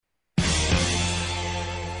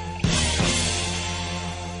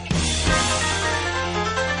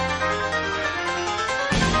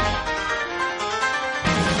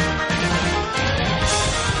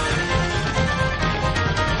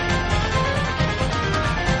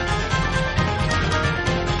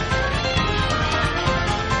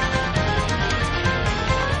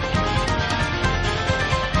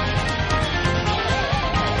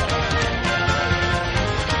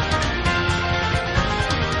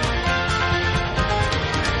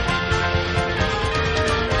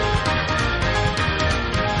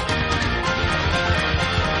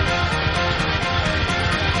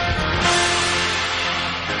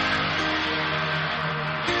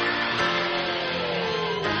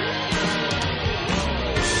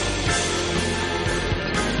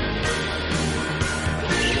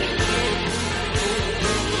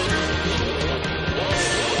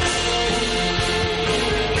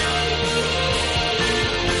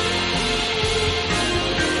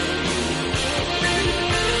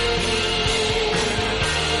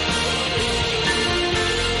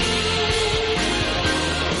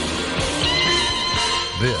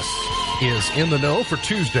In the Know for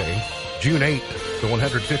Tuesday, June 8th, the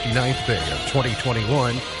 159th day of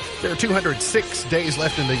 2021. There are 206 days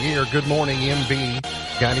left in the year. Good morning,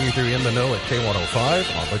 MB. Guiding you through In the Know at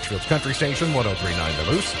K105 on Litchfield's Country Station, 103.9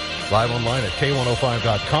 The Moose. Live online at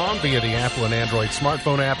K105.com via the Apple and Android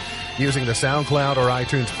smartphone app, using the SoundCloud or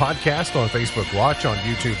iTunes podcast, on Facebook Watch, on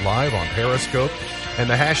YouTube Live, on Periscope. And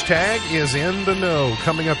the hashtag is In the Know.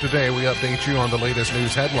 Coming up today, we update you on the latest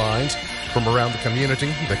news headlines from around the community,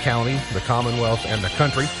 the county, the Commonwealth, and the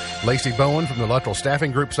country. Lacey Bowen from the Luttrell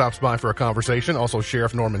Staffing Group stops by for a conversation. Also,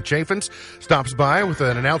 Sheriff Norman Chaffins stops by with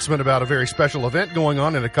an announcement about a very special event going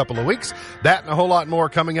on in a couple of weeks. That and a whole lot more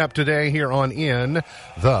coming up today here on In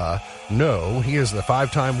the Know. He is the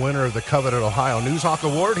 5-time winner of the coveted Ohio Newshawk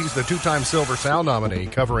Award. He's the 2-time Silver Sow nominee,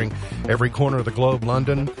 covering every corner of the globe: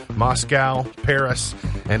 London, Moscow, Paris,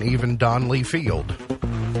 and even Donley Field.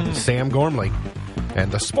 Sam Gormley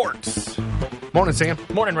and the sports. Morning, Sam.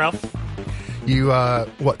 Morning, Ralph. You,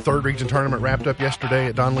 third region tournament wrapped up yesterday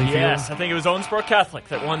at Donley Field? Yes, I think it was Owensboro Catholic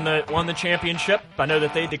that won the championship. I know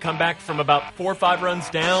that they had to come back from about 4 or 5 runs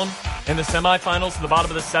down in the semifinals to the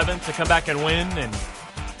bottom of the 7th to come back and win. And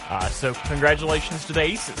so congratulations to the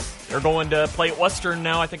Aces. They're going to play at Western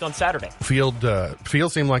now, I think, on Saturday. Field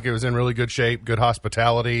seemed like it was in really good shape, good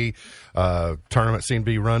hospitality. Tournament seemed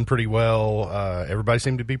to be run pretty well. Everybody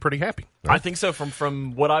seemed to be pretty happy. Right? I think so.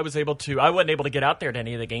 From what I was able to, I wasn't able to get out there to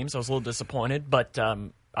any of the games. I was a little disappointed, but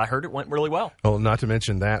I heard it went really well. Well, not to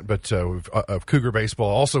mention that, but Cougar baseball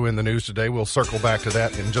also in the news today. We'll circle back to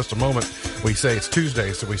that in just a moment. We say it's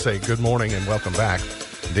Tuesday, so we say good morning and welcome back.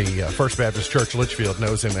 The First Baptist Church Litchfield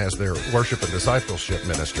knows him as their worship and discipleship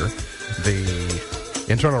minister. The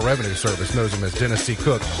Internal Revenue Service knows him as Dennis C.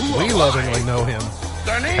 Cook. We lovingly know him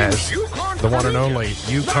as the one and only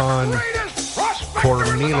Yukon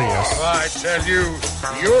Cornelius. I tell you,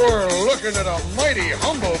 you're looking at a mighty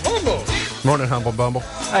humble bumble. Morning, Humble Bumble.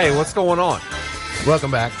 Hey, what's going on?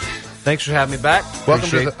 Welcome back. Thanks for having me back.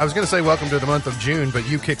 I was going to say welcome to the month of June, but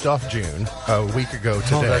you kicked off June a week ago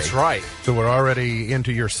today. Oh, that's right. So we're already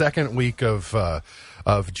into your second week of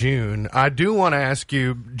June. I do want to ask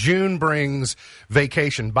you, June brings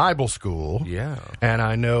Vacation Bible School. Yeah. And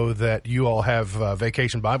I know that you all have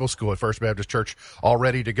Vacation Bible School at First Baptist Church all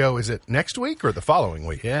ready to go. Is it next week or the following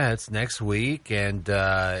week? Yeah, it's next week, and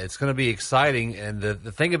it's going to be exciting. And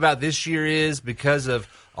the thing about this year is, because of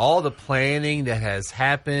all the planning that has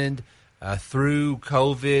happened through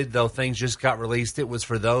COVID, though things just got released, it was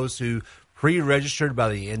for those who pre-registered by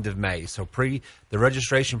the end of May. So the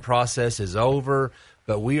registration process is over.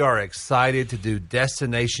 But we are excited to do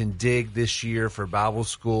Destination Dig this year for Bible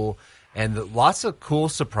school, and lots of cool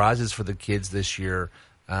surprises for the kids this year.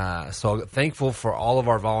 So thankful for all of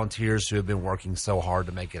our volunteers who have been working so hard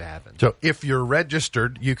to make it happen. So if you're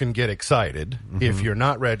registered, you can get excited. Mm-hmm. If you're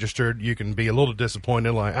not registered, you can be a little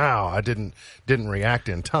disappointed, like, I didn't react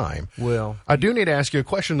in time. Well, I do need to ask you a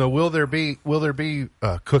question, though. Will there be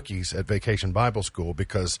cookies at Vacation Bible School?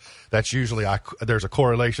 Because that's usually there's a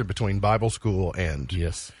correlation between Bible school and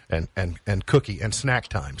yes. and cookie and snack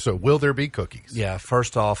time. So will there be cookies? Yeah,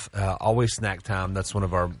 first off, always snack time. That's one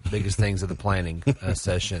of our biggest things of the planning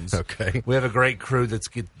sessions. Okay. We have a great crew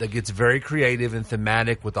that gets very creative and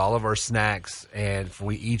thematic with all of our snacks, and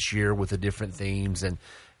each year with the different themes. And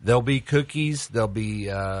there'll be cookies, there'll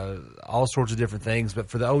be all sorts of different things. But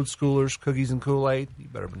for the old schoolers, cookies and Kool-Aid, you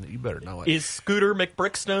better know it. Is Scooter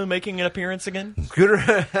McBrickstone making an appearance again?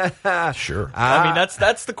 Scooter? Sure. I mean,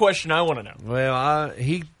 that's the question I want to know. Well,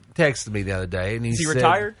 he texted me the other day, and Is he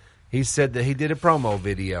retired? He said that he did a promo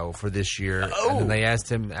video for this year, and then they asked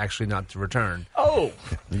him actually not to return. Oh.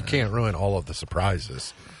 You can't ruin all of the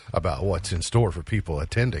surprises about what's in store for people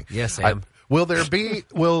attending. Yes, Sam. Will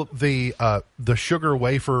the sugar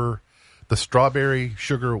wafer, the strawberry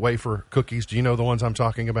sugar wafer cookies, do you know the ones I'm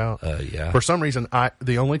talking about? Yeah. For some reason,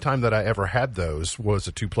 the only time that I ever had those was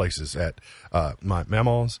at 2 places, at my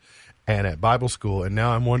Mama's and at Bible school, and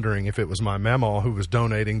now I'm wondering if it was my mama who was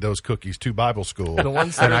donating those cookies to Bible school,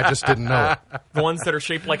 and I just didn't know it. The ones that are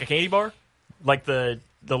shaped like a candy bar? Like the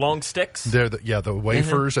long sticks? They're the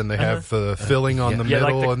wafers, and they have the filling on the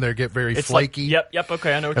middle, and they get very flaky. Yep,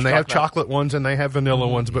 okay, I know what and you're they have talking about. chocolate ones, and they have vanilla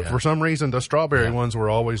ones, but for some reason, the strawberry ones were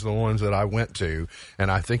always the ones that I went to, and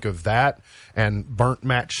I think of that and burnt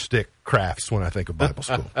matchstick crafts when I think of Bible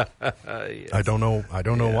school. Yes. I don't know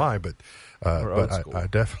why, but I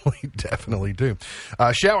definitely do.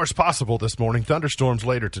 Showers possible this morning. Thunderstorms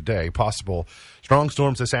later today. Possible strong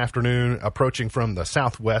storms this afternoon, approaching from the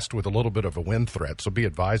southwest with a little bit of a wind threat. So be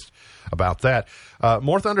advised about that.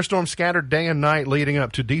 More thunderstorms scattered day and night, leading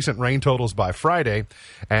up to decent rain totals by Friday,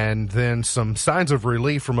 and then some signs of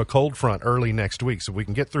relief from a cold front early next week. So we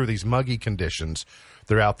can get through these muggy conditions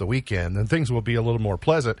throughout the weekend, and things will be a little more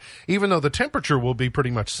pleasant. Even though the temperature will be pretty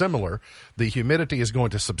much similar, the humidity is going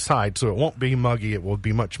to subside, so it won't be muggy. It will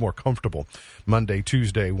be much more comfortable Monday,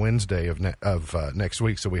 Tuesday, Wednesday of next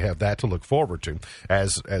week. So we have that to look forward to.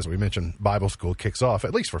 As we mentioned, Bible school kicks off,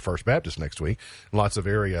 at least for First Baptist next week. Lots of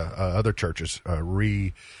other churches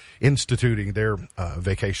reinstituting their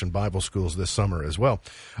vacation Bible schools this summer as well.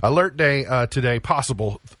 Alert day today,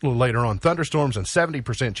 possible later on. Thunderstorms and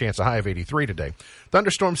 70% chance, a high of 83 today.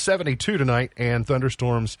 Thunderstorms 72 tonight, and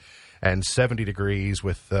thunderstorms and 70 degrees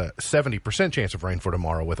with 70% chance of rain for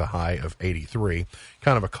tomorrow with a high of 83.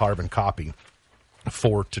 Kind of a carbon copy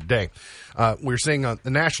for today. We're seeing on the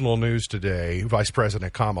national news today, Vice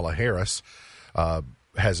President Kamala Harris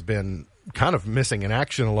has been kind of missing in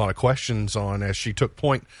action. A lot of questions on as she took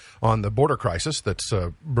point on the border crisis that's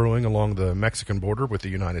brewing along the Mexican border with the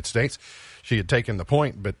United States. She had taken the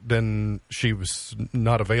point, but then she was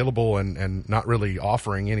not available and not really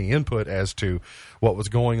offering any input as to what was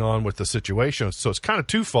going on with the situation. So it's kind of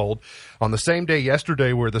twofold. On the same day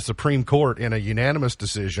yesterday where the Supreme Court in a unanimous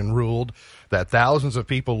decision ruled that thousands of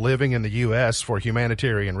people living in the U.S. for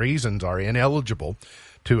humanitarian reasons are ineligible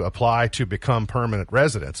to apply to become permanent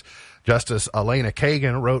residents. Justice Elena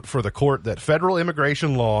Kagan wrote for the court that federal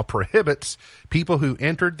immigration law prohibits people who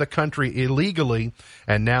entered the country illegally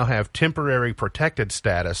and now have temporary protected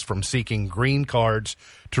status from seeking green cards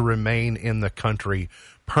to remain in the country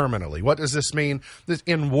permanently. What does this mean?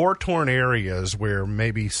 In war-torn areas where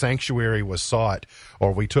maybe sanctuary was sought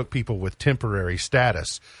or we took people with temporary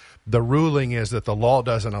status, the ruling is that the law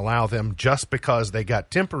doesn't allow them just because they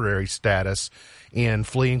got temporary status in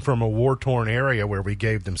fleeing from a war-torn area where we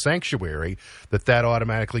gave them sanctuary, that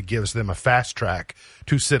automatically gives them a fast track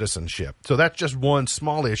to citizenship. So that's just one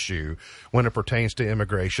small issue when it pertains to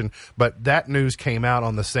immigration. But that news came out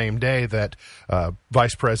on the same day that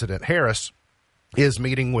Vice President Harris is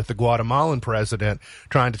meeting with the Guatemalan president,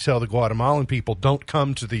 trying to tell the Guatemalan people, don't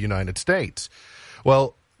come to the United States.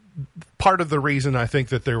 Well, part of the reason I think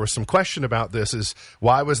that there was some question about this is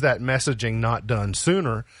why was that messaging not done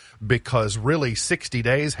sooner? Because really 60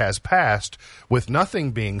 days has passed with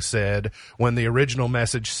nothing being said when the original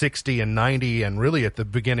message 60 and 90 and really at the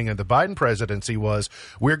beginning of the Biden presidency was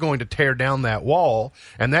we're going to tear down that wall.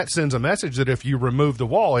 And that sends a message that if you remove the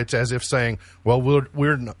wall, it's as if saying, well,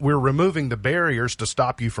 we're removing the barriers to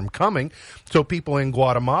stop you from coming. So people in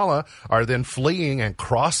Guatemala are then fleeing and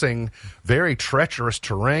crossing very treacherous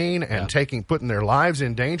terrain and putting their lives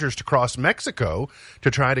in danger to cross Mexico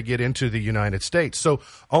to try to get into the United States. So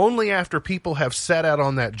only after people have set out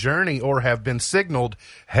on that journey or have been signaled,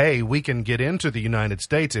 hey, we can get into the United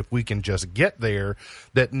States if we can just get there,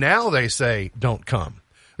 that now they say, don't come.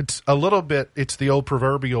 It's a little bit, it's the old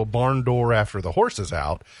proverbial barn door after the horse is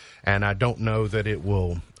out, and I don't know that it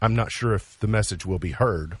will, I'm not sure if the message will be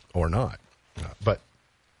heard or not. But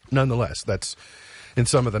nonetheless, that's in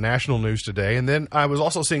some of the national news today. And then I was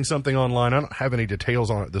also seeing something online. I don't have any details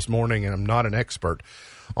on it this morning, and I'm not an expert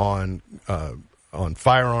on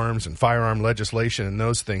firearms and firearm legislation and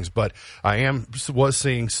those things, but I was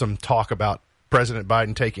seeing some talk about President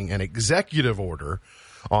Biden taking an executive order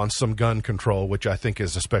on some gun control, which I think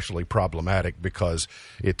is especially problematic because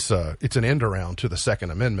it's an end around to the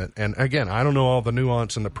Second Amendment. And again, I don't know all the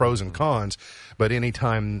nuance and the pros and cons, but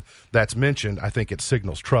anytime that's mentioned, I think it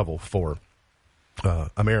signals trouble for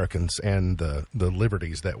Americans and the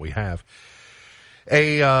liberties that we have.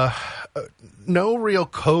 No real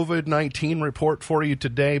COVID-19 report for you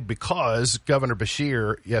today because Governor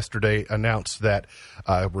Beshear yesterday announced that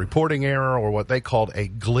a reporting error, or what they called a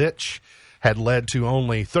glitch, had led to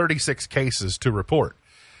only 36 cases to report.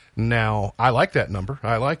 Now, I like that number.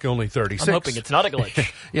 I like only 36. I'm hoping it's not a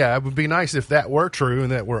glitch. Yeah, it would be nice if that were true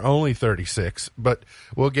and that we're only 36. But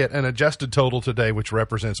we'll get an adjusted total today, which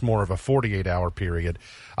represents more of a 48-hour period.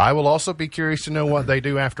 I will also be curious to know what they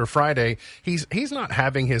do after Friday. He's not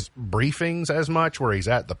having his briefings as much where he's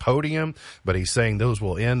at the podium, but he's saying those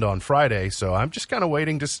will end on Friday. So I'm just kind of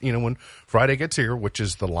waiting to, when Friday gets here, which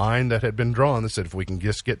is the line that had been drawn that said if we can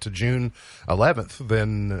just get to June 11th,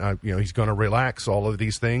 then, he's going to relax all of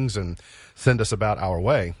these things and send us about our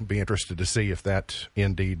way. Be interested to see if that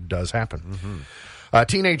indeed does happen. Mm-hmm. A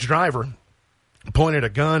teenage driver pointed a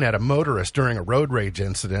gun at a motorist during a road rage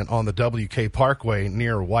incident on the WK Parkway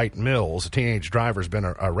near White Mills. A teenage driver has been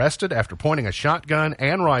arrested after pointing a shotgun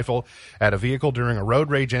and rifle at a vehicle during a road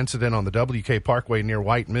rage incident on the WK Parkway near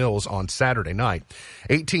White Mills on Saturday night.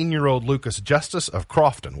 18-year-old Lucas Justice of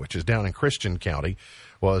Crofton, which is down in Christian County,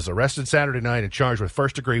 was arrested Saturday night and charged with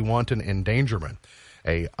first-degree wanton endangerment.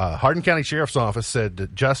 A Hardin County Sheriff's Office said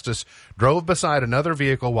that Justice drove beside another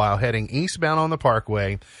vehicle while heading eastbound on the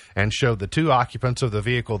parkway and showed the two occupants of the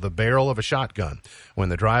vehicle the barrel of a shotgun. When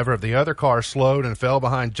the driver of the other car slowed and fell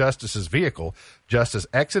behind Justice's vehicle, Justice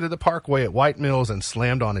exited the parkway at White Mills and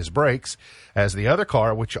slammed on his brakes. As the other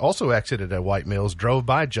car, which also exited at White Mills, drove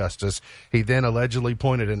by Justice, he then allegedly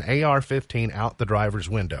pointed an AR-15 out the driver's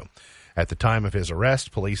window. At the time of his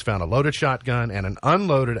arrest, police found a loaded shotgun and an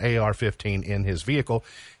unloaded AR-15 in his vehicle.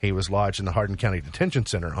 He was lodged in the Hardin County Detention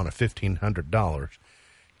Center on a $1,500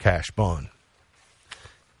 cash bond.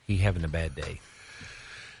 He having a bad day.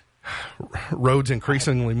 Roads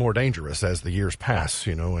increasingly more dangerous as the years pass,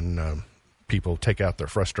 and people take out their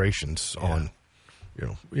frustrations on,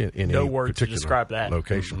 in no any words to particular describe that.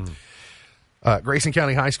 location. Grayson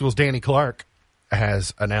County High School's Danny Clark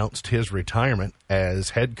has announced his retirement as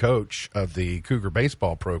head coach of the Cougar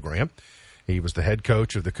baseball program. He was the head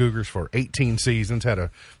coach of the Cougars for 18 seasons, had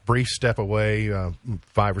a brief step away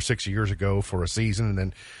 5 or 6 years ago for a season, and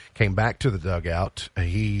then came back to the dugout.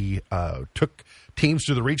 He took teams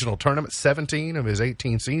to the regional tournament 17 of his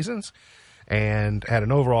 18 seasons and had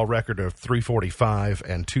an overall record of 345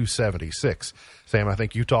 and 276. Sam, I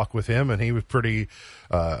think you talked with him, and he was pretty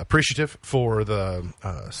appreciative for the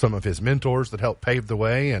some of his mentors that helped pave the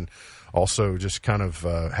way, and also just kind of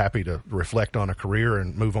happy to reflect on a career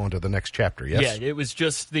and move on to the next chapter. Yes? Yeah, it was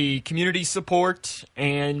just the community support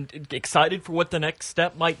and excited for what the next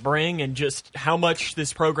step might bring and just how much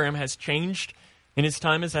this program has changed in his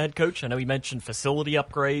time as a head coach. I know he mentioned facility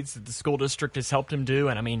upgrades that the school district has helped him do,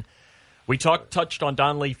 and I mean, we touched on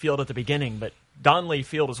Don Lee Field at the beginning, but Don Lee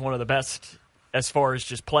Field is one of the best as far as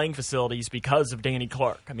just playing facilities because of Danny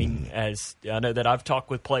Clark. I mean, as I know that I've talked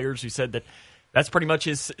with players who said that that's pretty much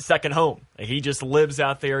his second home. He just lives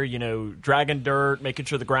out there, dragging dirt, making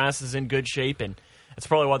sure the grass is in good shape, and that's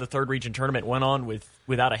probably why the third region tournament went on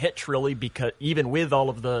without a hitch, really, because even with all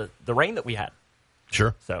of the rain that we had.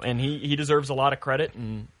 Sure. So, and he deserves a lot of credit,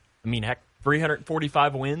 and I mean, heck,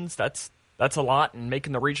 345 wins, that's a lot, and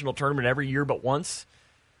making the regional tournament every year but once,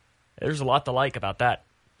 there's a lot to like about that.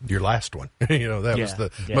 Your last one. That was the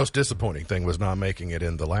most disappointing thing, was not making it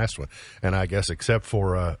in the last one. And I guess except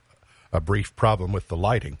for a brief problem with the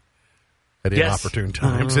lighting at inopportune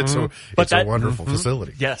times, it's a wonderful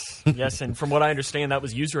facility. Yes, and from what I understand, that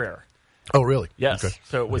was user error. Oh, really? Yes, okay.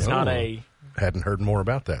 So it was not a... Hadn't heard more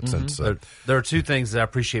about that since. There are two things that I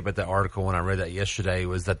appreciate about that article when I read that yesterday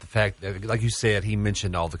was that the fact that, like you said, he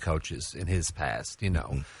mentioned all the coaches in his past,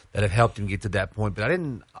 that have helped him get to that point. But I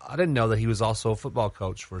didn't know that he was also a football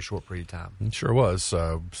coach for a short period of time. It sure was,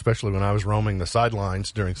 especially when I was roaming the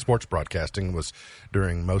sidelines during sports broadcasting, was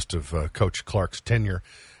during most of Coach Clark's tenure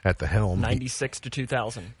at the helm. 96 to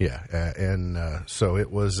 2000. Yeah, and so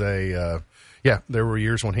it was a... there were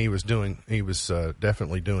years when he was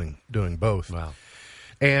definitely doing both. Wow.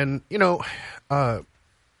 And,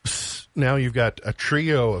 now you've got a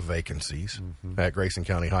trio of vacancies at Grayson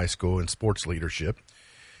County High School in sports leadership.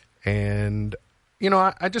 And,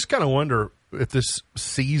 I just kind of wonder if this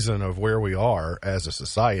season of where we are as a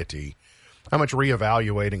society, how much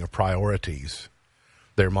reevaluating of priorities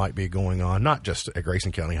there might be going on, not just at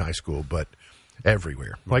Grayson County High School, but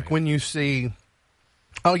everywhere. Right. Like when you see...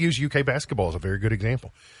 I'll use UK basketball as a very good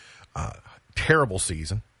example. Terrible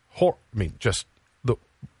season. Just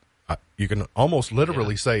you can almost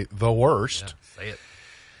literally say the worst. Yeah, say it.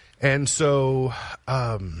 And so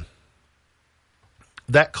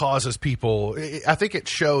that causes people, I think it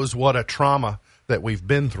shows what a trauma that we've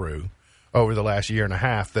been through over the last year and a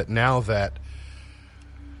half, that now that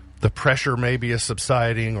the pressure maybe is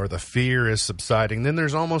subsiding or the fear is subsiding, then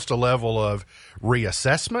there's almost a level of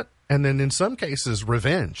reassessment. And then in some cases,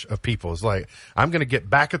 revenge of people. It's like, I'm going to get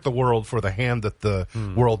back at the world for the hand that the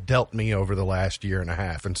world dealt me over the last year and a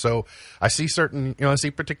half. And so I see I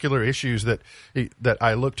see particular issues that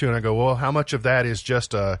I look to and I go, well, how much of that is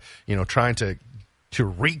just, trying to to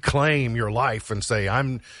reclaim your life and say,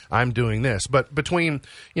 I'm doing this. But between,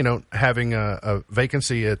 having a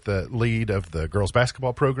vacancy at the lead of the girls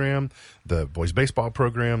basketball program, the boys baseball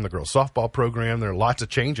program, the girls softball program, there are lots of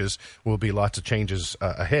changes, will be lots of changes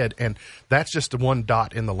ahead. And that's just one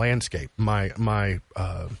dot in the landscape. My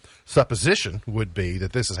supposition would be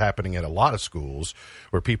that this is happening at a lot of schools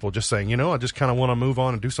where people are just saying, I just kind of want to move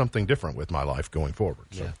on and do something different with my life going forward.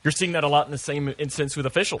 So. Yeah. You're seeing that a lot in the same instance with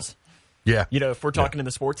officials. Yeah. If we're talking in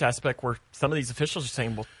the sports aspect where some of these officials are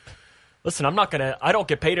saying, well, listen, I don't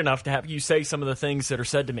get paid enough to have you say some of the things that are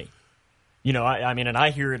said to me. I mean, and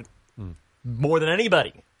I hear it more than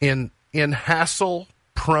anybody. In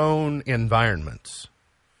hassle-prone environments,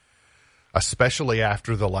 especially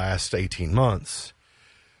after the last 18 months,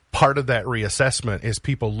 part of that reassessment is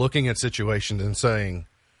people looking at situations and saying,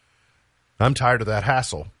 I'm tired of that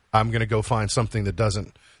hassle. I'm going to go find something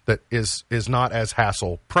that is not as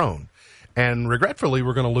hassle-prone. And regretfully,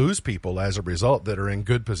 we're going to lose people as a result that are in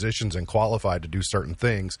good positions and qualified to do certain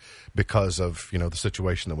things because of the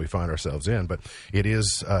situation that we find ourselves in. But it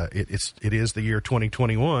is the year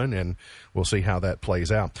 2021, and we'll see how that plays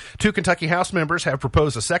out. 2 Kentucky House members have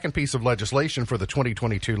proposed a second piece of legislation for the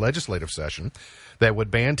 2022 legislative session that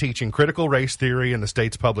would ban teaching critical race theory in the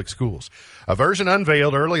state's public schools. A version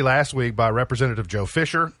unveiled early last week by Representative Joe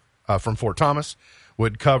Fisher from Fort Thomas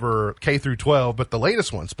would cover K through 12, but the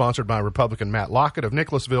latest one, sponsored by Republican Matt Lockett of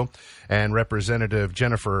Nicholasville and Representative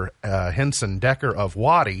Jennifer Henson Decker of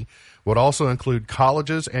Waddy, would also include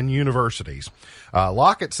colleges and universities.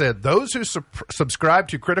 Lockett said those who subscribe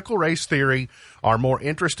to critical race theory are more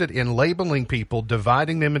interested in labeling people,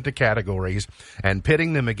 dividing them into categories, and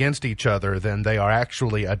pitting them against each other than they are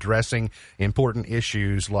actually addressing important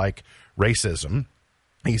issues like racism.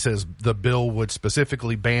 He says the bill would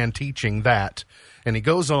specifically ban teaching that. And he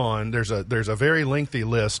goes on, there's a very lengthy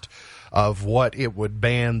list of what it would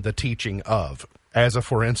ban the teaching of. As a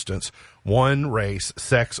for instance, one race,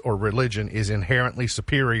 sex, or religion is inherently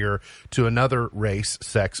superior to another race,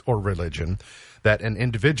 sex, or religion. That an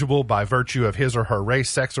individual, by virtue of his or her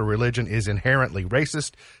race, sex, or religion, is inherently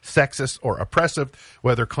racist, sexist, or oppressive,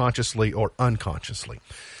 whether consciously or unconsciously.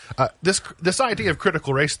 This idea of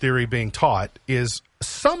critical race theory being taught is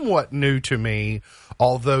somewhat new to me,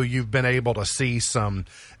 although you've been able to see some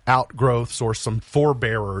outgrowths or some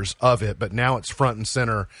forebearers of it, but now it's front and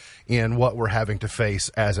center in what we're having to face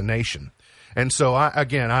as a nation. And so,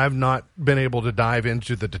 I've not been able to dive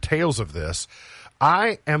into the details of this.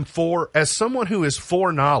 I am as someone who is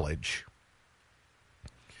for knowledge,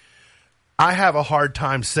 I have a hard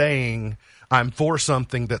time saying I'm for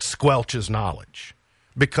something that squelches knowledge,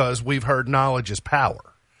 because we've heard knowledge is power.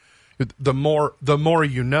 The more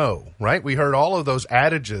you know, right? We heard all of those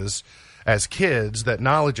adages as kids that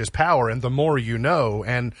knowledge is power, and the more you know.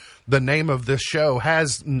 And the name of this show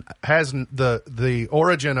has the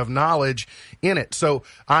origin of knowledge in it. So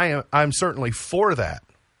I'm certainly for that,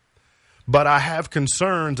 but I have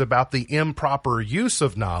concerns about the improper use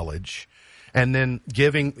of knowledge, and then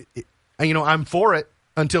giving. I'm for it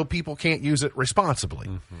until people can't use it responsibly,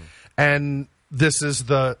 and. This is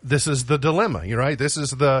the dilemma, right?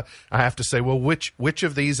 I have to say, well, which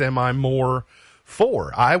of these am I more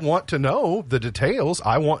for? I want to know the details.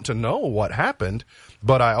 I want to know what happened,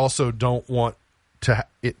 but I also don't want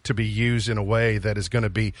it to be used in a way that is going to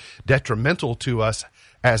be detrimental to us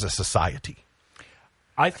as a society.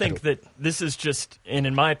 I think that this is just, and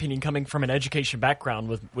in my opinion, coming from an education background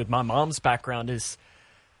with my mom's background, is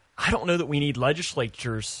I don't know that we need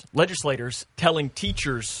legislators telling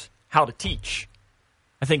teachers how to teach.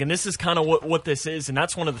 I think, and this is kind of what this is, and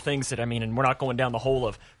that's one of the things that, and we're not going down the whole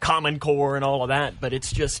of Common Core and all of that, but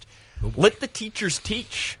it's just let the teachers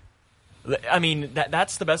teach.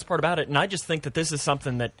 That's the best part about it, and I just think that this is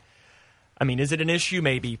something that, is it an issue?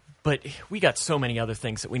 Maybe, but we got so many other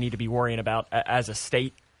things that we need to be worrying about as a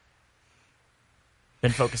state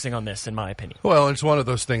than focusing on this, in my opinion. Well, it's one of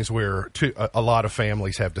those things where a lot of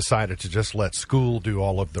families have decided to just let school do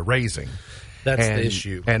all of the raising. That's the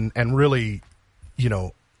issue. And really,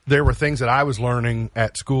 there were things that I was learning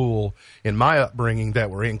at school in my upbringing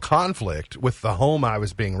that were in conflict with the home I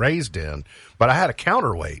was being raised in, but I had a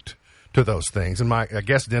counterweight to those things. And I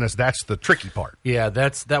guess, Dennis, that's the tricky part. Yeah,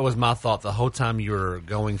 that was my thought the whole time you were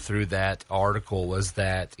going through that article, was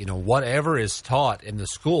that, whatever is taught in the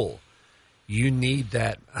school, you need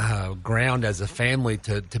that ground as a family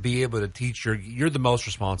to be able to teach you're the most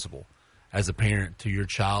responsible as a parent to your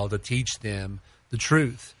child, to teach them the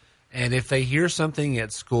truth. And if they hear something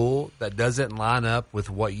at school that doesn't line up with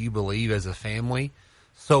what you believe as a family,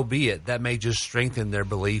 so be it. That may just strengthen their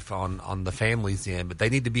belief on the family's end. But they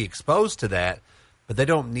need to be exposed to that, but they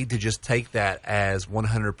don't need to just take that as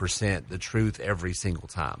 100% the truth every single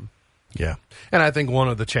time. Yeah. And I think one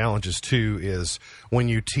of the challenges, too, is when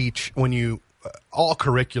you teach, all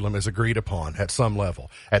curriculum is agreed upon at some level.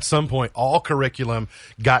 At some point, all curriculum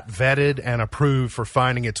got vetted and approved for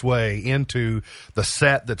finding its way into the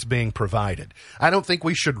set that's being provided. I don't think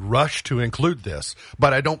we should rush to include this,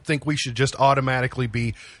 but I don't think we should just automatically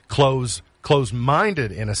be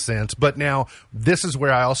close-minded in a sense. But now this is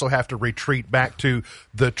where I also have to retreat back to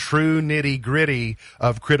the true nitty-gritty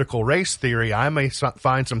of critical race theory. I may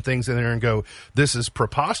find some things in there and go, this is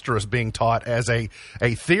preposterous being taught as a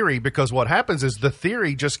theory, because what happens is the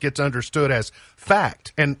theory just gets understood as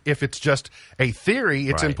fact. And if it's just a theory,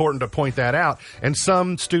 it's important to point that out. And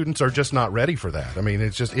some students are just not ready for that. I mean,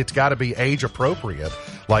 it's got to be age appropriate,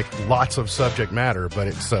 like lots of subject matter, but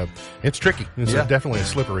it's tricky. It's definitely a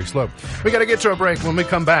slippery slope. We got to get to a break. When we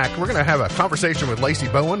come back, we're going to have a conversation with Lacey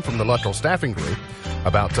Bowen from the Luttrell Staffing Group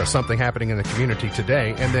about something happening in the community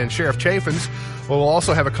today. And then Sheriff Chaffins, we'll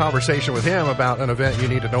also have a conversation with him about an event you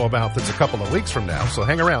need to know about that's a couple of weeks from now. So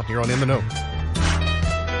hang around here on In the Know.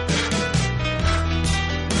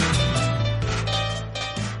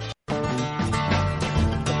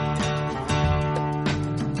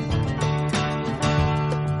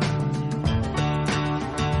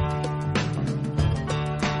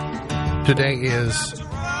 Today is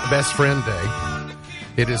Best Friend Day.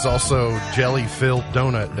 It is also Jelly-Filled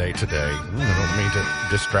Donut Day today. I don't mean to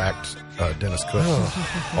distract Dennis Cook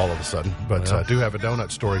all of a sudden, but I do have a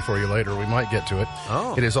donut story for you later. We might get to it.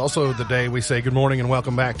 It is also the day we say good morning and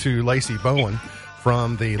welcome back to Lacey Bowen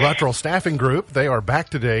from the Luttrell Staffing Group. They are back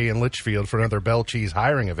today in Litchfield for another Bell Cheese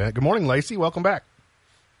hiring event. Good morning, Lacey. Welcome back.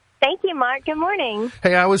 Thank you, Mark. Good morning.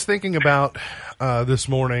 Hey, I was thinking about this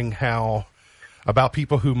morning about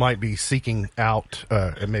people who might be seeking out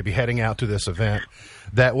and maybe heading out to this event,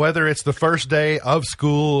 that whether it's the first day of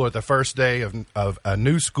school or the first day of a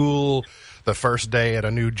new school, the first day at a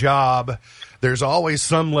new job, there's always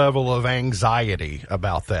some level of anxiety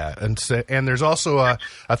about that. And there's also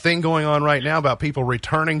a thing going on right now about people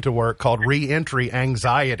returning to work called reentry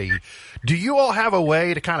anxiety. Do you all have a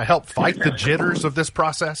way to kind of help fight the jitters of this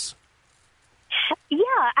process? Yeah,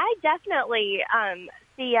 I definitely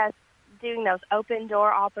see us doing those open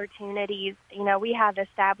door opportunities. You know, we have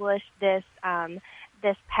established this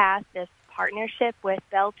partnership with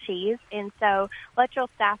Bell Cheese, and so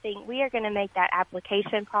Luttrell Staffing, we are going to make that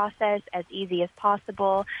application process as easy as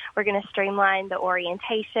possible. We're going to streamline the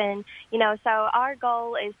orientation. You know, so our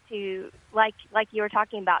goal is to, like you were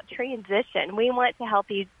talking about, transition. We want to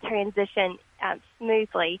help you transition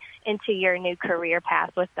smoothly into your new career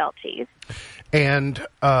path with Bell Cheese. And,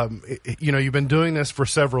 you've been doing this for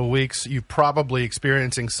several weeks. You're probably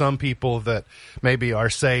experiencing some people that maybe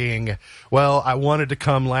are saying, well, I wanted to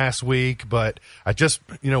come last week, but I just,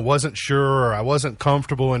 wasn't sure, or I wasn't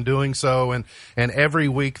comfortable in doing so. And every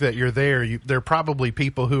week that you're there, there are probably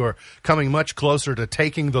people who are coming much closer to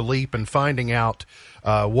taking the leap and finding out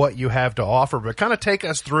what you have to offer. But kind of take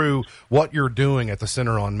us through what you're doing at the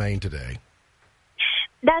Center on Main today.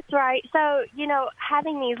 That's right. So,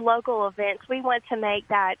 having these local events, we want to make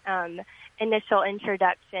that initial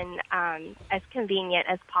introduction as convenient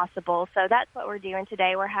as possible. So that's what we're doing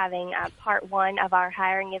today. We're having part one of our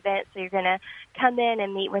hiring event. So you're going to come in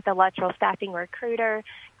and meet with a Luttrell Staffing recruiter.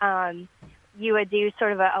 You would do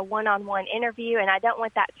sort of a one-on-one interview, and I don't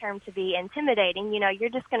want that term to be intimidating. You're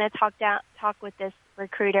just going to talk with this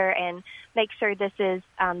recruiter and make sure this is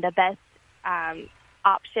the best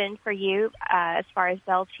option for you as far as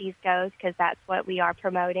Bell Cheese goes, because that's what we are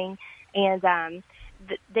promoting. And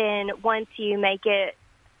then once you make it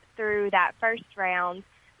through that first round,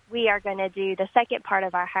 we are going to do the second part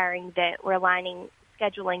of our hiring event. We're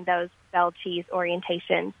scheduling those Bell Cheese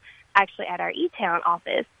orientations actually at our E-Town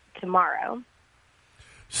office tomorrow.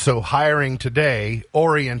 So hiring today,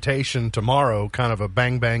 orientation tomorrow, kind of a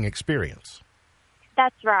bang-bang experience.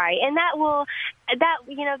 That's right. And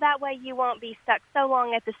that way you won't be stuck so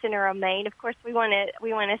long at the Center on Main. Of course, we want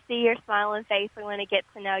to see your smiling face. We want to get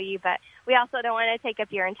to know you, but we also don't want to take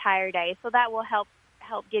up your entire day. So that will help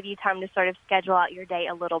give you time to sort of schedule out your day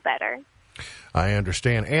a little better. I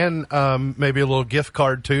understand. And maybe a little gift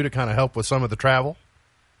card, too, to kind of help with some of the travel?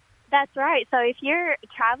 That's right. So if you're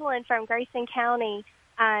traveling from Grayson County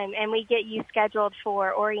and we get you scheduled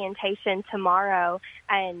for orientation tomorrow,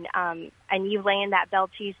 and you land that Bell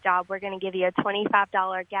Cheese job, we're going to give you a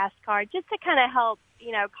 $25 gas card just to kind of help,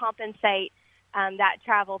 compensate that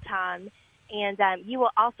travel time. And you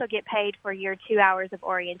will also get paid for your 2 hours of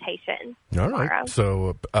orientation. All tomorrow. right.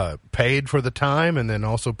 So paid for the time, and then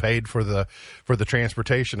also paid for the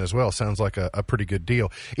transportation as well. Sounds like a pretty good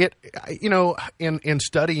deal. In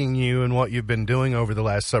studying you and what you've been doing over the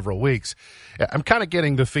last several weeks, I'm kind of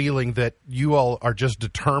getting the feeling that you all are just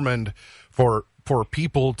determined for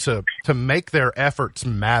people to make their efforts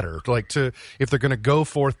matter. Like if they're going to go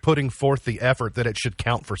forth, putting forth the effort, that it should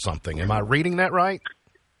count for something. Am I reading that right?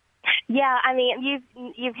 Yeah, I mean,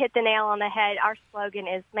 you've hit the nail on the head. Our slogan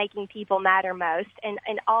is making people matter most. And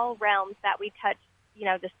in all realms that we touch,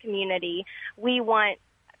 this community, we want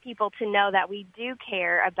people to know that we do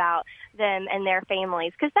care about them and their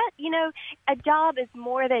families. Because a job is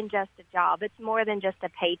more than just a job. It's more than just a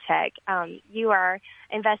paycheck. You are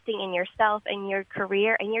investing in yourself and your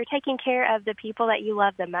career, and you're taking care of the people that you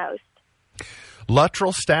love the most.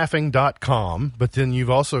 LuttrellStaffing.com, but then you've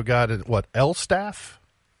also got LStaff?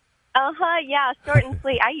 Yeah, short and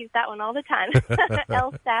sweet. I use that one all the time.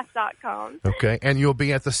 LStaff.com. Okay, and you'll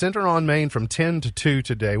be at the Center on Main from 10 to 2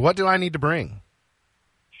 today. What do I need to bring?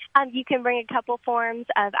 You can bring a couple forms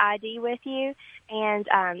of ID with you, and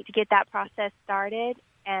to get that process started,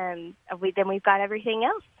 and then we've got everything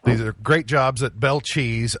else. These are great jobs at Bell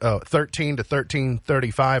Cheese, $13 to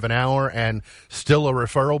 $13.35 an hour, and still a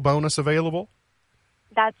referral bonus available?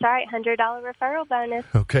 That's right, $100 referral bonus.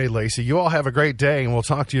 Okay, Lacey, you all have a great day, and we'll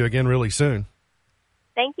talk to you again really soon.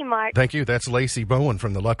 Thank you, Mark. Thank you. That's Lacey Bowen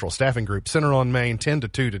from the Luttrell Staffing Group. Center on Main, 10 to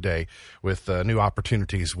 2 today with new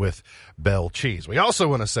opportunities with Bell Cheese. We also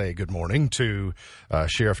want to say good morning to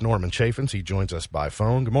Sheriff Norman Chaffins. He joins us by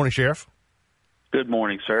phone. Good morning, Sheriff. Good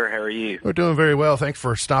morning, sir. How are you? We're doing very well. Thanks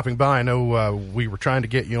for stopping by. I know we were trying to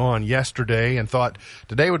get you on yesterday and thought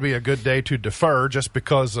today would be a good day to defer just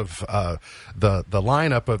because of the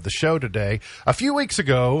lineup of the show today. A few weeks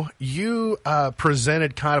ago, you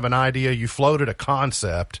presented kind of an idea. You floated a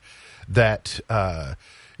concept that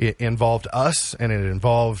it involved us and it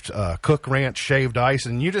involved Cook Ranch Shaved Ice,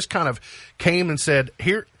 and you just kind of came and said,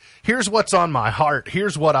 Here's what's on my heart.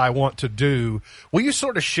 Here's what I want to do. Will you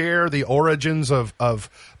sort of share the origins of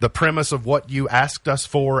the premise of what you asked us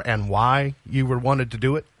for and why you wanted to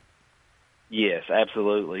do it? Yes,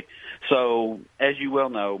 absolutely. So, as you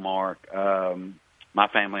well know, Mark, my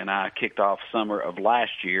family and I kicked off summer of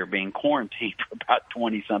last year being quarantined for about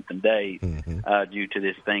 20-something days due to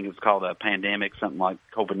this thing. It was called a pandemic, something like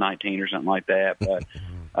COVID-19 or something like that. But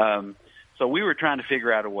so we were trying to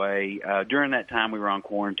figure out a way. During that time we were on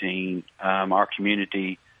quarantine, our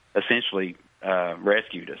community essentially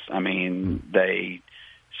rescued us. I mean, they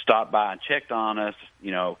stopped by and checked on us,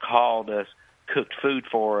 called us, cooked food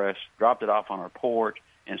for us, dropped it off on our porch,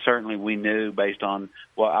 and certainly we knew based on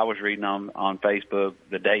what I was reading on Facebook,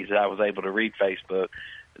 the days that I was able to read Facebook,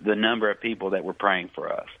 the number of people that were praying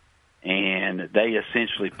for us. And they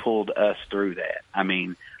essentially pulled us through that. I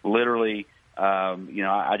mean, literally,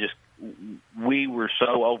 we were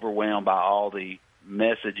so overwhelmed by all the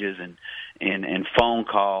messages and phone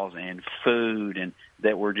calls and food, and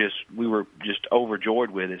that we were just overjoyed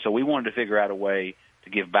with it. So we wanted to figure out a way to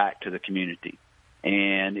give back to the community.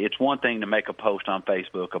 And it's one thing to make a post on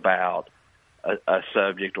Facebook about a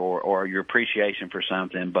subject or your appreciation for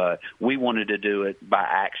something, but we wanted to do it by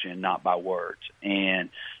action, not by words. And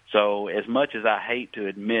so as much as I hate to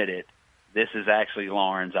admit it, this is actually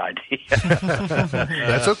Lauren's idea.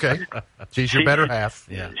 That's okay. She's your better half.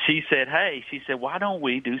 Yeah. She said, why don't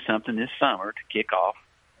we do something this summer to kick off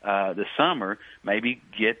the summer? Maybe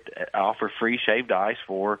offer free shaved ice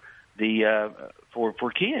for the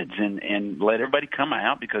for kids and let everybody come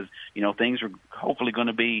out because things are hopefully going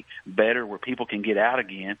to be better where people can get out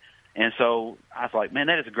again. And so I was like, man,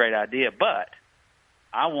 that is a great idea, but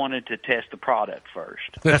I wanted to test the product first.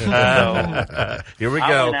 So here we go.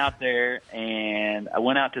 I went out there, and I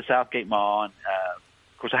went out to Southgate Mall. And,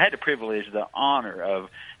 of course, I had the privilege, the honor of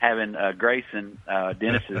having Grayson,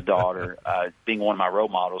 Dennis's daughter, being one of my role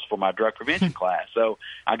models for my drug prevention class. So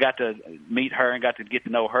I got to meet her and got to get to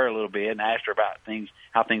know her a little bit and asked her about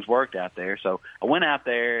how things worked out there. So I went out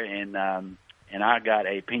there, and I got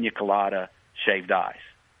a pina colada shaved ice.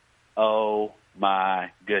 Oh,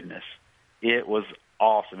 my goodness. It was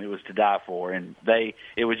awesome. It was to die for, and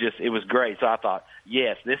it was great. So I thought,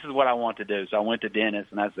 yes, this is what I want to do. So I went to Dennis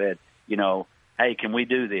and I said, hey, can we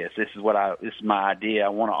do this? This is my idea. I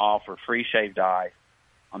want to offer free shaved ice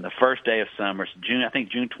on the first day of summer. It's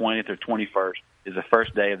June 20th or 21st is the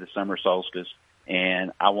first day of the summer solstice,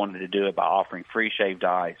 and I wanted to do it by offering free shaved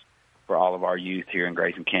ice for all of our youth here in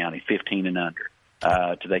Grayson County, 15 and under,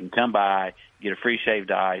 so they can come by, get a free shaved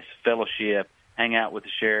ice, fellowship, hang out with the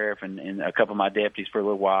sheriff and a couple of my deputies for a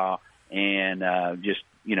little while, and just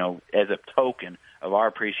as a token of our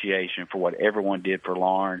appreciation for what everyone did for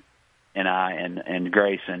Lauren and I and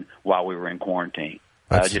Grayson while we were in quarantine.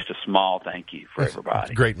 Just a small thank you for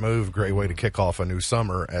everybody. Great move, great way to kick off a new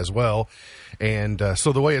summer as well. And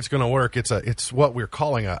so the way it's going to work, it's what we're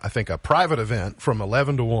calling, I think, a private event from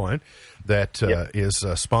 11 to 1 that is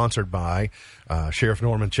sponsored by Sheriff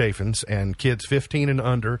Norman Chaffins and kids 15 and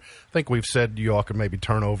under. I think we've said you all could maybe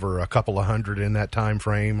turn over a couple of hundred in that time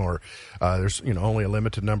frame, or there's only a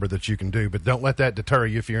limited number that you can do. But don't let that deter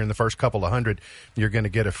you. If you're in the first couple of hundred, you're going to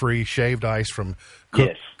get a free shaved ice from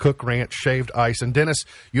Cook Ranch Shaved Ice. And Dennis,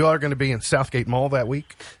 you are going to be in Southgate Mall that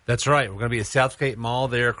week? That's right. We're going to be at Southgate Mall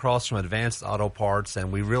there across from Advanced Auto Parts,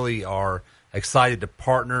 and we really are excited to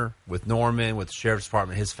partner with Norman, with the Sheriff's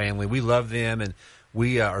Department, his family. We love them, and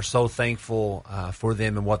we are so thankful for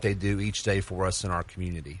them and what they do each day for us in our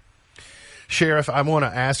community. Sheriff, I want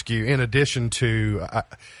to ask you, in addition to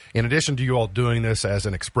you all doing this as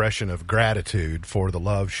an expression of gratitude for the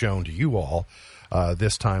love shown to you all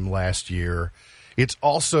this time last year, it's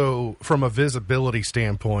also, from a visibility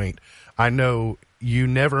standpoint, I know you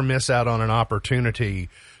never miss out on an opportunity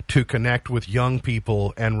to connect with young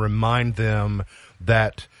people and remind them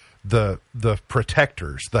that the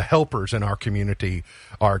protectors, the helpers in our community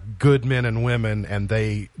are good men and women, and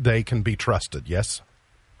they can be trusted, yes?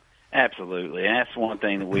 Absolutely. And that's one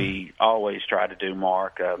thing that we always try to do,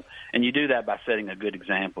 Mark. And you do that by setting a good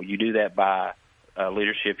example. You do that by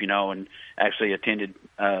leadership, and actually attended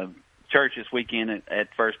church this weekend at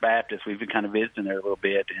First Baptist. We've been kind of visiting there a little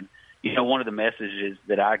bit. And, one of the messages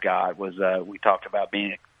that I got was we talked about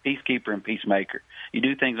being a peacekeeper and peacemaker. You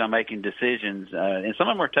do things on making decisions, and some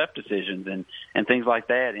of them are tough decisions and things like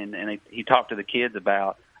that. And he talked to the kids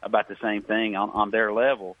about the same thing on their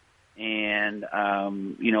level. And,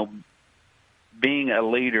 being a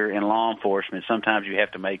leader in law enforcement, sometimes you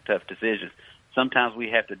have to make tough decisions. Sometimes we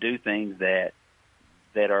have to do things that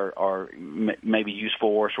are maybe use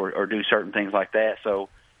force or do certain things like that. So,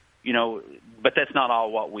 but that's not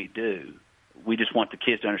all what we do. We just want the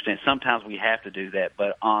kids to understand sometimes we have to do that.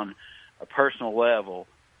 But on a personal level,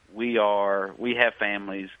 we have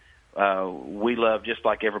families. We love just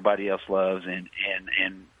like everybody else loves, and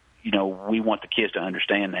we want the kids to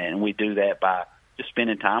understand that, and we do that by just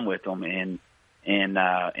spending time with them and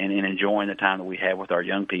enjoying the time that we have with our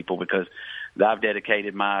young people, because I've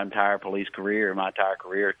dedicated my entire police career,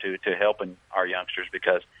 to helping our youngsters,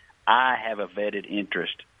 because I have a vetted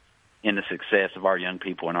interest in the success of our young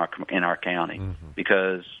people in our county. Mm-hmm.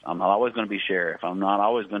 Because I'm not always going to be sheriff. I'm not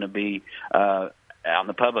always going to be out in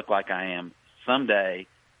the public like I am. Someday,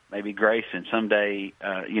 maybe Grayson, Dennis's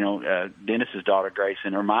daughter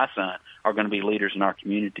Grayson or my son are going to be leaders in our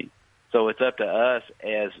community. So it's up to us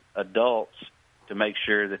as adults to make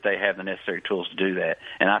sure that they have the necessary tools to do that.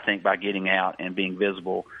 And I think by getting out and being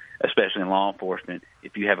visible, especially in law enforcement,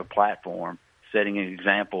 if you have a platform, setting an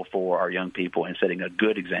example for our young people and setting a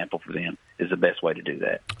good example for them is the best way to do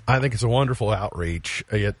that. I think it's a wonderful outreach.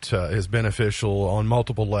 It is beneficial on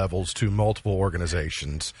multiple levels to multiple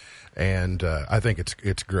organizations, and I think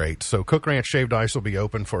it's great. So Cook Ranch Shaved Ice will be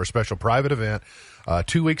open for a special private event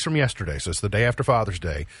 2 weeks from yesterday. So it's the day after Father's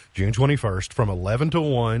Day, June 21st, from 11 to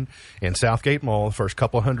 1 in Southgate Mall. The first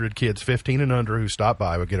couple hundred kids 15 and under who stop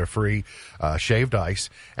by will get a free shaved ice.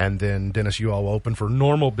 And then, Dennis, you all open for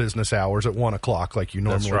normal business hours at 1 o'clock like you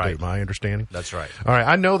normally do, my understanding? That's right. All right.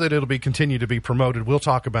 I know that it'll be continue to be promoted. We'll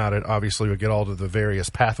talk about it. Obviously, we'll get all to the various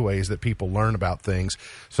pathways that people learn about things.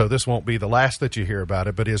 So this won't be the last that you hear about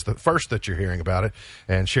it, but is the first that you're hearing about it.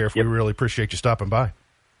 And, Sheriff, we really appreciate you stopping by.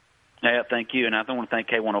 Yeah, thank you. And I want to thank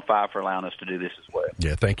K105 for allowing us to do this as well.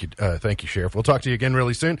 Yeah, thank you. Thank you, Sheriff. We'll talk to you again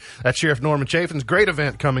really soon. That's Sheriff Norman Chaffins. Great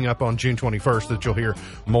event coming up on June 21st that you'll hear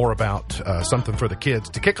more about, something for the kids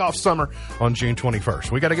to kick off summer on June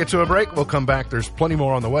 21st. We got to get to a break. We'll come back. There's plenty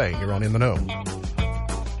more on the way here on In the Know.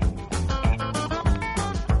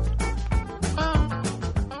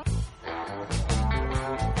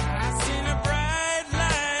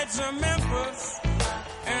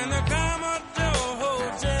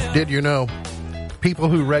 Did you know people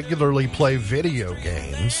who regularly play video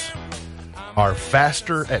games are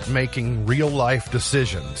faster at making real-life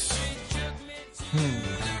decisions?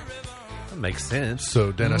 That makes sense.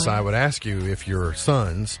 So, Dennis, I would ask you if your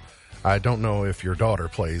sons, I don't know if your daughter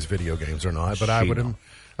plays video games or not, but I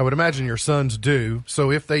would imagine your sons do.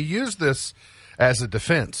 So if they use this as a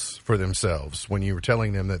defense for themselves when you were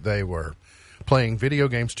telling them that they were playing video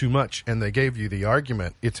games too much, and they gave you the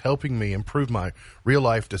argument, it's helping me improve my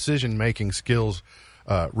real-life decision-making skills,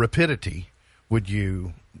 rapidity, would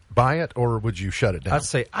you buy it or would you shut it down? I'd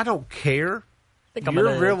say I don't care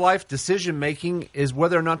Your real-life decision-making is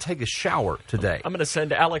whether or not to take a shower today. I'm going to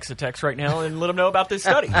send Alex a text right now and let him know about this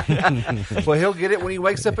study. Well, he'll get it when he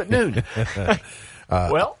wakes up at noon.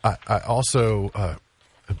 I also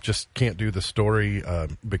just can't do the story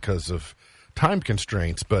because of time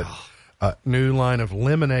constraints, but new line of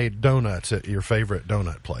lemonade donuts at your favorite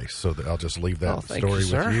donut place. So that I'll just leave that story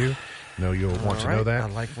with you. know you'll want to know that. I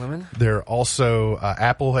like lemon. There also,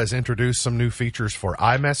 Apple has introduced some new features for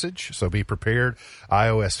iMessage, so be prepared.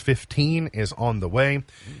 iOS 15 is on the way,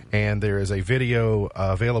 and there is a video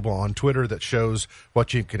available on Twitter that shows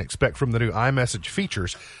what you can expect from the new iMessage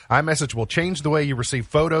features. iMessage will change the way you receive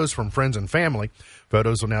photos from friends and family.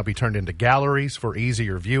 Photos will now be turned into galleries for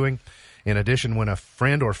easier viewing. In addition, when a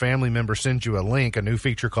friend or family member sends you a link, a new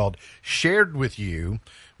feature called Shared With You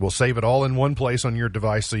will save it all in one place on your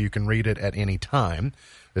device so you can read it at any time.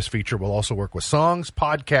 This feature will also work with songs,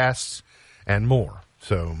 podcasts, and more.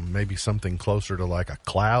 So maybe something closer to like a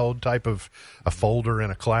cloud type of a folder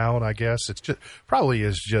in a cloud, I guess. It's just probably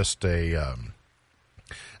is just a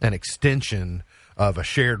an extension of a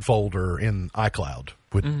shared folder in iCloud.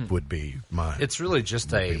 Would be my. It's really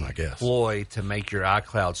just a ploy to make your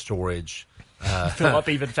iCloud storage fill up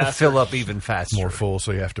even faster. More full,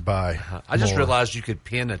 so you have to buy. I just realized you could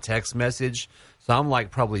pin a text message, so I'm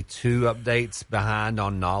like probably 2 updates behind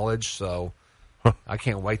on knowledge. So I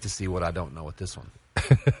can't wait to see what I don't know with this one.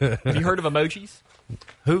 Have you heard of emojis?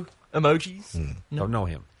 Who? Emojis? No. Don't know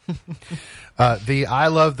him. The I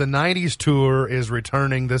Love the 90s tour is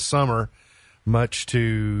returning this summer, much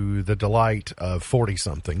to the delight of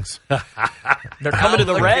 40-somethings. They're coming to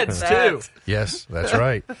the Reds, too. Yes, that's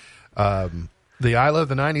right. The I Love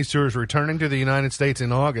the 90s tour is returning to the United States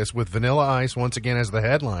in August with Vanilla Ice once again as the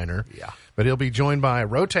headliner. Yeah. But he'll be joined by a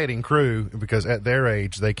rotating crew because at their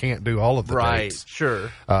age, they can't do all of the dates.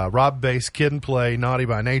 Sure. Rob Bass, Kid and Play, Naughty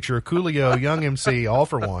by Nature, Coolio, Young MC, All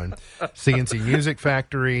for One, CNC Music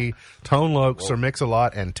Factory, Tone Loc, Sir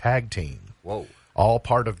Mix-a-Lot, and Tag Team. Whoa. All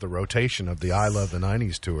part of the rotation of the I Love the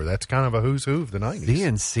 90s tour. That's kind of a who's who of the 90s.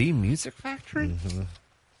 CNC Music Factory? Mm-hmm.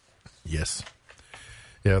 Yes.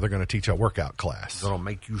 Yeah, they're going to teach a workout class. It'll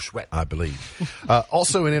make you sweat. I believe.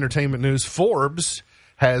 Also in entertainment news, Forbes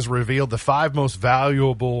has revealed the 5 most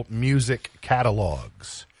valuable music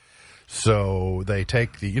catalogs. So they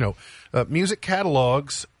take the, music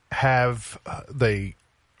catalogs have, they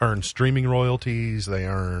earn streaming royalties, they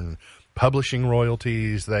earn publishing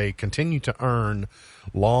royalties, they continue to earn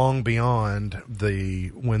long beyond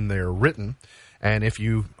when they're written. And if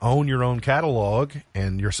you own your own catalog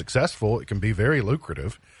and you're successful, it can be very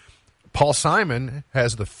lucrative. Paul Simon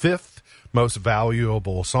has the 5th most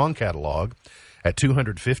valuable song catalog at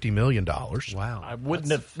 $250 million. Wow. I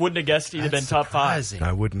wouldn't have guessed he'd have been top 5.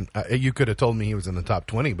 I wouldn't. You could have told me he was in the top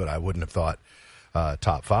 20, but I wouldn't have thought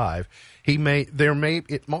top 5. It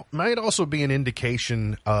might also be an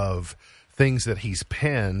indication of things that he's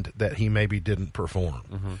penned that he maybe didn't perform.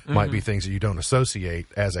 Mm-hmm. Might be things that you don't associate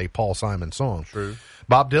as a Paul Simon song. True.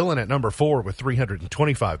 Bob Dylan at number 4 with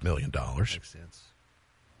 $325 million. Makes sense.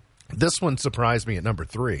 This one surprised me at number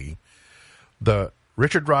 3. The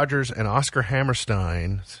Richard Rodgers and Oscar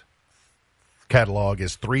Hammerstein's catalog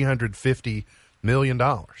is $350 million.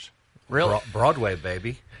 Really? Broadway,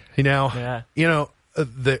 baby. Now,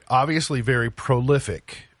 they're obviously very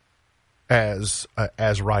prolific as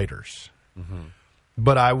writers. Mm-hmm.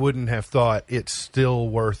 But I wouldn't have thought it's still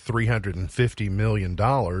worth $350 million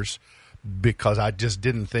because I just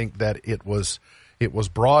didn't think that it was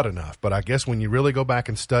broad enough. But I guess when you really go back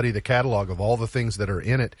and study the catalog of all the things that are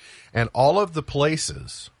in it and all of the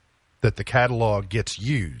places that the catalog gets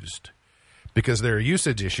used, because there are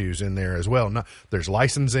usage issues in there as well. There's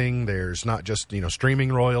licensing. There's not just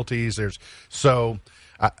streaming royalties.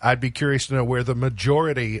 I'd be curious to know where the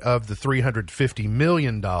majority of the $350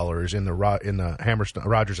 million in the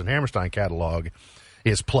Rodgers and Hammerstein catalog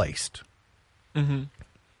is placed.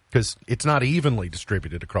 Because it's not evenly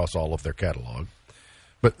distributed across all of their catalog.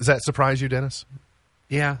 But does that surprise you, Dennis?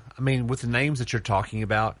 Yeah. I mean, with the names that you're talking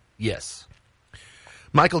about, yes.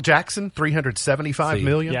 Michael Jackson, $375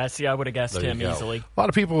 million. Yeah, I would have guessed him easily. A lot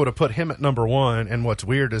of people would have put him at number 1, and what's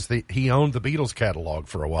weird is he owned the Beatles catalog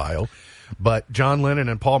for a while, but John Lennon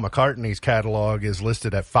and Paul McCartney's catalog is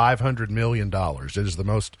listed at $500 million. It is the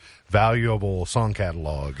most valuable song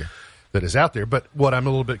catalog that is out there. But what I'm a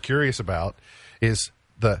little bit curious about is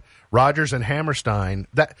the Rodgers and Hammerstein.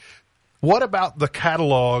 What about the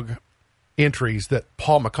catalog entries that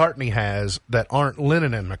Paul McCartney has that aren't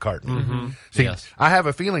Lennon and McCartney. See, Yes. I have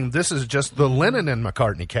a feeling this is just the Lennon and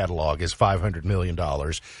McCartney catalog is $500 million.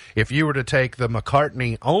 If you were to take the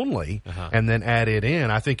McCartney only and then add it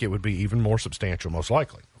in, I think it would be even more substantial, most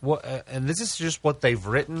likely. What, and this is just what they've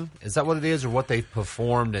written? Is that what it is, or what they've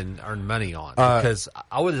performed and earned money on? Because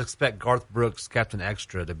I would expect Garth Brooks' Captain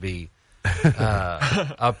Extra to be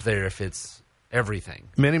up there if it's everything.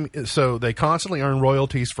 So they constantly earn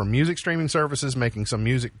royalties from music streaming services, making some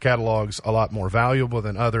music catalogs a lot more valuable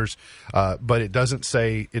than others. But it doesn't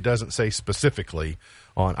say specifically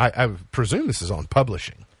on. I presume this is on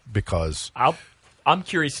publishing because I'm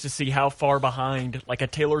curious to see how far behind like a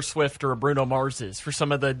Taylor Swift or a Bruno Mars is for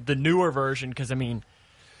some of the newer version. Because I mean,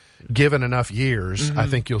 given enough years, I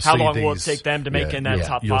think you'll see how long these, will it take them to make in that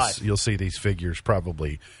top five? You'll see these figures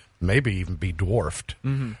probably. Maybe even be dwarfed,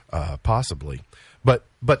 possibly.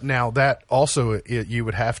 But now that also you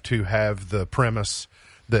would have to have the premise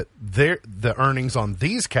that the earnings on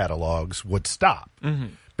these catalogs would stop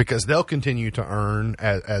because they'll continue to earn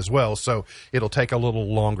as well. So it'll take a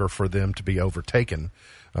little longer for them to be overtaken,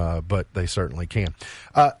 but they certainly can.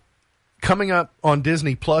 Coming up on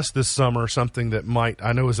Disney Plus this summer, something that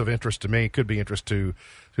I know is of interest to me, could be interest to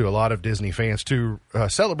a lot of Disney fans, to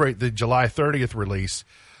celebrate the July 30th release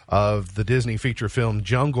of the Disney feature film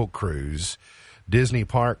Jungle Cruise. Disney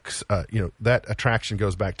Parks, that attraction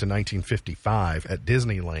goes back to 1955 at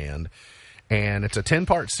Disneyland, and it's a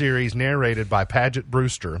 10-part series narrated by Paget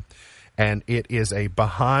Brewster, and it is a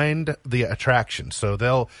behind the attraction. So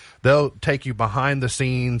they'll take you behind the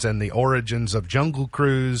scenes and the origins of Jungle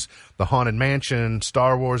Cruise, the Haunted Mansion,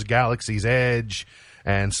 Star Wars Galaxy's Edge,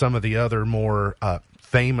 and some of the other more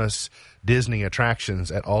famous Disney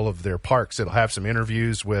attractions at all of their parks. It'll have some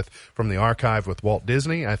interviews from the archive with Walt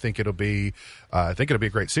Disney. I think it'll be a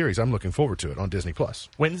great series. I'm looking forward to it on Disney Plus.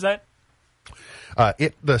 When's that?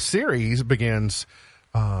 The series begins.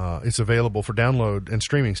 It's available for download and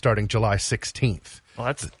streaming starting July 16th.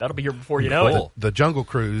 Well, that'll be here before you know it. The Jungle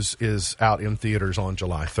Cruise is out in theaters on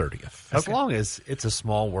July 30th. As long as It's a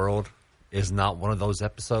Small World is not one of those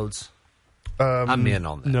episodes, I'm in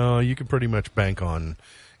on that. No, you can pretty much bank on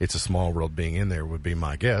It's a Small World being in there would be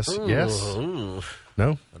my guess. Ooh. Yes?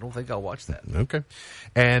 No? I don't think I'll watch that. Okay.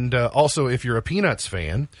 And also, if you're a Peanuts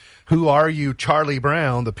fan, Who Are You, Charlie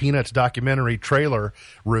Brown, the Peanuts documentary trailer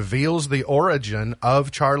reveals the origin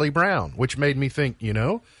of Charlie Brown, which made me think,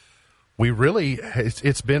 it's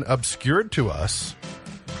been obscured to us.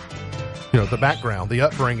 The background, the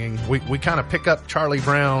upbringing, we kind of pick up Charlie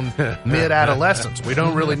Brown mid-adolescence. We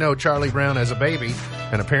don't really know Charlie Brown as a baby,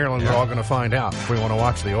 and apparently we're all going to find out if we want to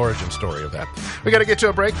watch the origin story of that. We got to get to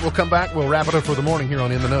a break. We'll come back. We'll wrap it up for the morning here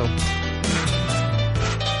on In the Know.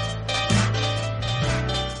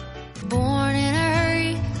 Born in a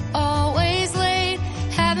hurry, always late,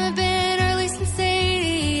 haven't been early since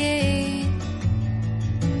 88.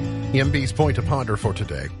 MB's point to ponder for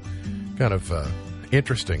today. Kind of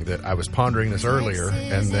interesting that I was pondering this earlier,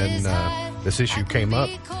 and then this issue came up.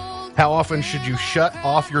 How often should you shut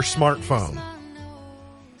off your smartphone?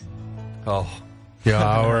 Oh,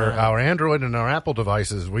 our Android and our Apple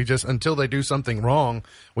devices, we just, until they do something wrong,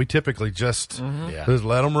 we typically just let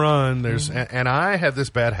them run. And I have this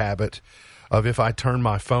bad habit of, if I turn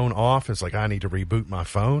my phone off, it's like I need to reboot my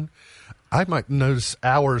phone. I might notice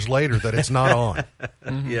hours later that it's not on.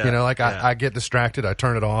 I get distracted. I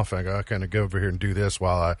turn it off. I go, I kind of go over here and do this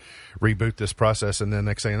while I reboot this process. And then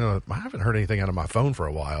next thing I know, I haven't heard anything out of my phone for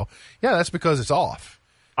a while. Yeah, that's because it's off.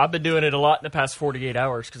 I've been doing it a lot in the past 48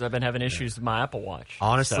 hours because I've been having issues with my Apple Watch.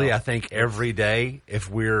 Honestly, I think every day, if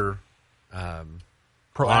we're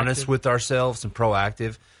honest with ourselves and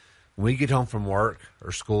proactive, when we get home from work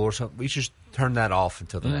or school or something, we should turn that off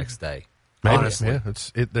until the next day. Maybe. Honestly.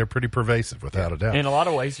 Yeah, they're pretty pervasive, without a doubt. In a lot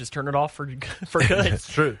of ways, just turn it off for good.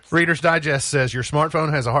 It's true. Reader's Digest says your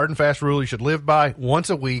smartphone has a hard and fast rule you should live by. Once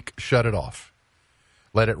a week, shut it off.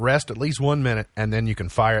 Let it rest at least 1 minute, and then you can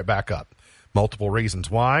fire it back up. Multiple reasons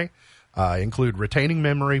why include retaining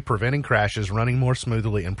memory, preventing crashes, running more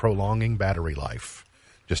smoothly, and prolonging battery life.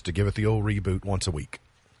 Just to give it the old reboot once a week.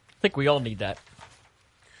 I think we all need that.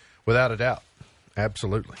 Without a doubt.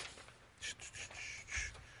 Absolutely.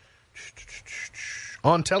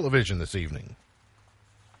 On television this evening,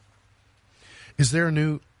 is there a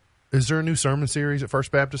new sermon series at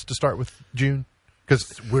First Baptist to start with June?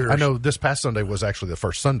 Because I know this past Sunday was actually the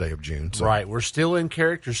first Sunday of June. So. Right. We're still in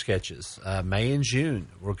character sketches, May and June.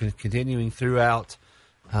 We're continuing throughout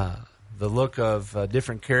the look of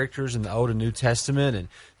different characters in the Old and New Testament. And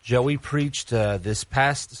Joey preached this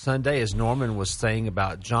past Sunday, as Norman was saying,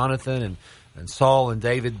 about Jonathan and Saul and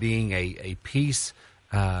David being a piece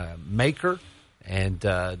maker. And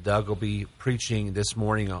Doug will be preaching this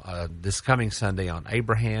morning, this coming Sunday on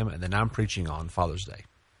Abraham, and then I'm preaching on Father's Day.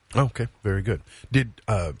 Okay, very good.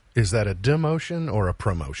 Is that a demotion or a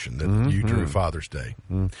promotion that you drew Father's Day?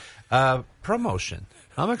 Promotion.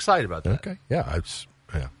 I'm excited about that. Okay, yeah,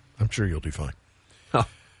 I'm sure you'll do fine. Oh,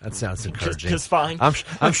 that sounds encouraging. Just fine.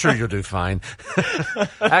 I'm sure you'll do fine.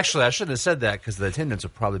 Actually, I shouldn't have said that because the attendance will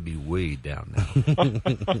probably be way down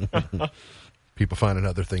now. People finding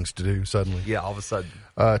other things to do suddenly. Yeah, all of a sudden.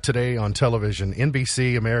 Today on television,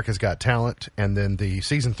 NBC, America's Got Talent, and then the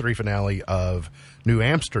season 3 finale of New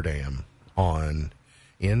Amsterdam on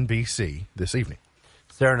NBC this evening.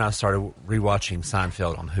 Sarah and I started rewatching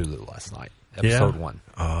Seinfeld on Hulu last night, episode 1.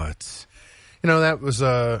 Oh, it's... that was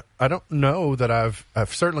I don't know that I've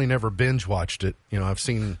certainly never binge watched it. I've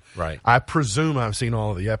seen... Right. I presume I've seen all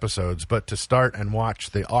of the episodes, but to start and watch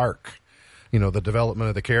the arc, the development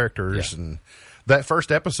of the characters and... That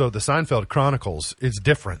first episode, the Seinfeld Chronicles, is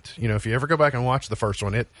different. If you ever go back and watch the first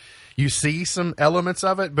one, you see some elements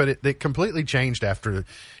of it, but it completely changed after,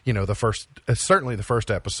 the first, certainly the first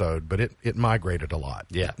episode, but it migrated a lot.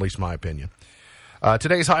 Yeah. At least my opinion.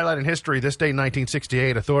 Today's highlight in history, this day in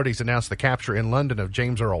 1968, authorities announced the capture in London of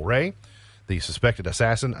James Earl Ray, the suspected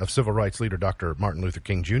assassin of civil rights leader Dr. Martin Luther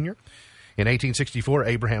King Jr. In 1864,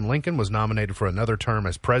 Abraham Lincoln was nominated for another term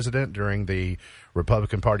as president during the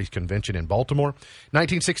Republican Party's convention in Baltimore.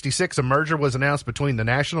 1966, a merger was announced between the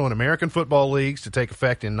National and American Football Leagues to take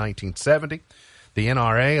effect in 1970. The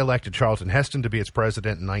NRA elected Charlton Heston to be its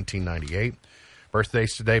president in 1998.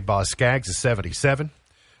 Birthdays today, Boz Scaggs is 77.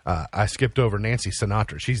 I skipped over Nancy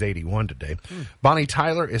Sinatra. She's 81 today. Bonnie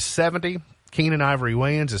Tyler is 70. Keenan Ivory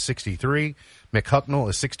Wayans is 63. Mick Hucknall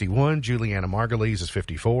is 61. Juliana Margulies is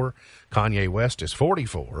 54. Kanye West is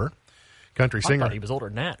 44. Country singer. I thought he was older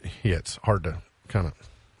than that. Yeah, it's hard to kind of...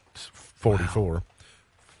 44. Wow.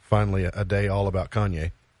 Finally, a day all about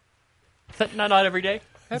Kanye. Not every day.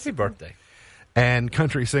 Happy birthday. And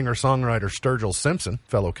country singer-songwriter Sturgill Simpson,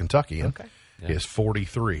 fellow Kentuckian, is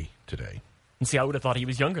 43 today. And see, I would have thought he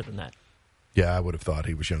was younger than that. Yeah, I would have thought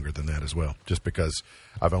he was younger than that as well, just because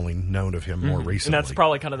I've only known of him more recently. And that's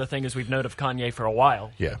probably kind of the thing is we've known of Kanye for a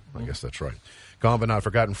while. Yeah, I guess that's right. Gone but not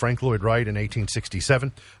forgotten, Frank Lloyd Wright in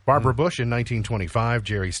 1867, Barbara Bush in 1925,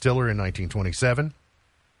 Jerry Stiller in 1927.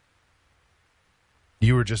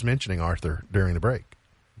 You were just mentioning Arthur during the break.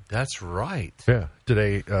 That's right. Yeah,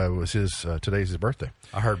 today was today's his birthday.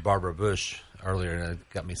 I heard Barbara Bush earlier, and it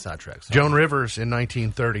got me sidetracked. So. Joan Rivers in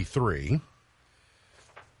 1933.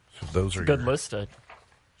 So those are good list.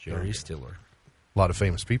 Jerry Stiller. A lot of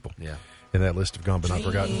famous people. Yeah. In that list of Gone But Not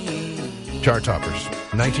Forgotten. Chart toppers.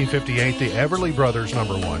 1958, the Everly Brothers,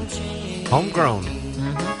 number 1. Homegrown.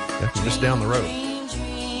 That's just down the road.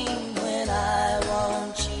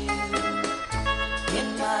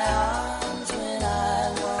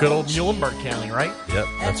 Good old Muhlenberg County, right? Yep,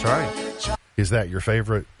 that's right. Is that your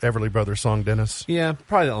favorite Everly Brothers song, Dennis? Yeah,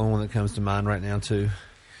 probably the only one that comes to mind right now, too.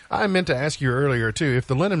 I meant to ask you earlier, too, if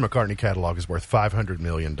the Lennon-McCartney catalog is worth $500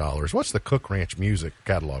 million, what's the Cook Ranch Music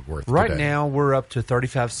catalog worth right today? now, we're up to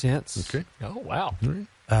 35 cents. Okay. Oh, wow.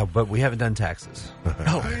 But we haven't done taxes.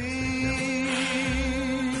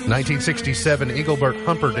 1967, Engelbert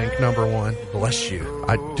Humperdinck, number 1. Bless you.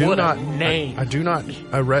 I do What not a name. I do not.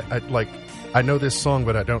 I know this song,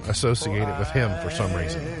 but I don't associate it with him for some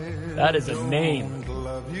reason. That is a name.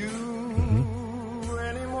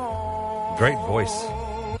 Great voice.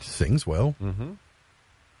 Sings well.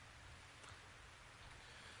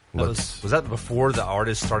 Was that before the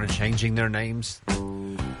artists started changing their names?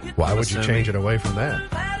 Why would you change it away from that?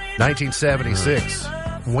 1976,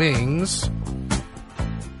 Wings,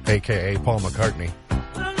 a.k.a. Paul McCartney,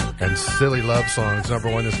 and Silly Love Songs,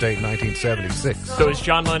 number 1 this date in 1976. So is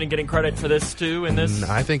John Lennon getting credit for this too? In this,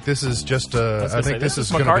 I think this is just I think this this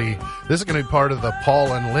is is going to be part of the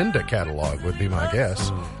Paul and Linda catalog, would be my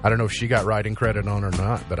guess. I don't know if she got writing credit on or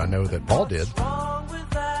not, but I know that Paul did.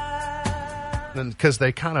 Because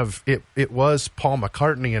they kind of it was Paul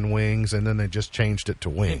McCartney and Wings, and then they just changed it to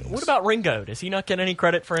Wings. What about Ringo? Does he not get any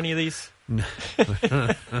credit for any of these?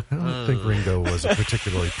 I don't think Ringo was a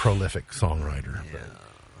particularly prolific songwriter. But,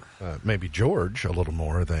 maybe George a little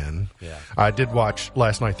more than. Yeah. I did watch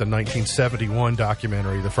last night the 1971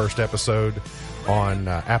 documentary, the first episode on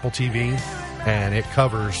Apple TV, and it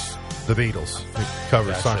covers the Beatles. It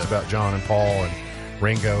covers songs about John and Paul and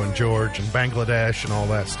Ringo and George and Bangladesh and all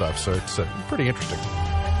that stuff. So it's pretty interesting.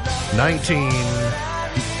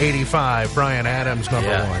 1985, Bryan Adams,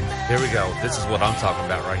 number 1. Here we go. This is what I'm talking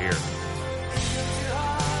about right here.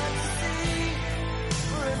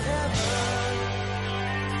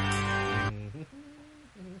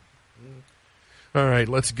 All right,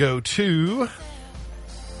 let's go to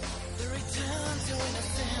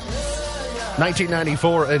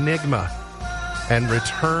 1994 Enigma and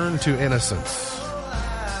Return to Innocence.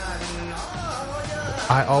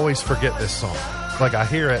 I always forget this song. Like, I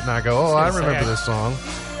hear it and I go, oh, I remember this song.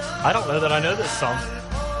 I don't know that I know this song.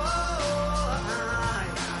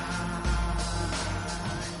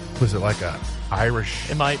 Was it like a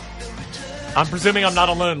Irish? It might. I'm presuming I'm not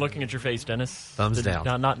alone looking at your face, Dennis. Thumbs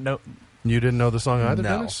down. No. You didn't know the song either,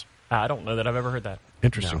 No. Dennis? I don't know that I've ever heard that.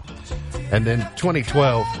 Interesting. And then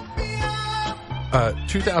 2012,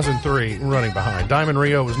 2003, running behind. Diamond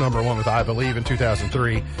Rio was number one with I Believe in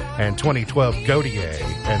 2003, and 2012, Gaudier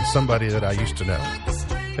and Somebody That I Used to Know.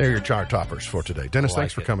 They're your chart toppers for today. Dennis,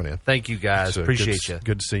 thanks for coming in. Thank you, guys. Appreciate you.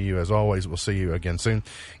 Good to see you as always. We'll see you again soon.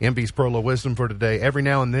 MB's Pearl of Wisdom for today. Every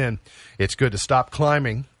now and then, it's good to stop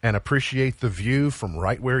climbing and appreciate the view from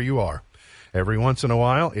right where you are. Every once in a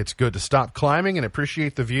while, it's good to stop climbing and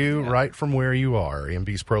appreciate the view right from where you are.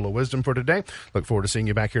 MB's Pearl of Wisdom for today. Look forward to seeing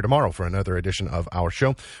you back here tomorrow for another edition of our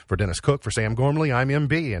show. For Dennis Cook, for Sam Gormley, I'm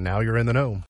MB, and now you're in the know.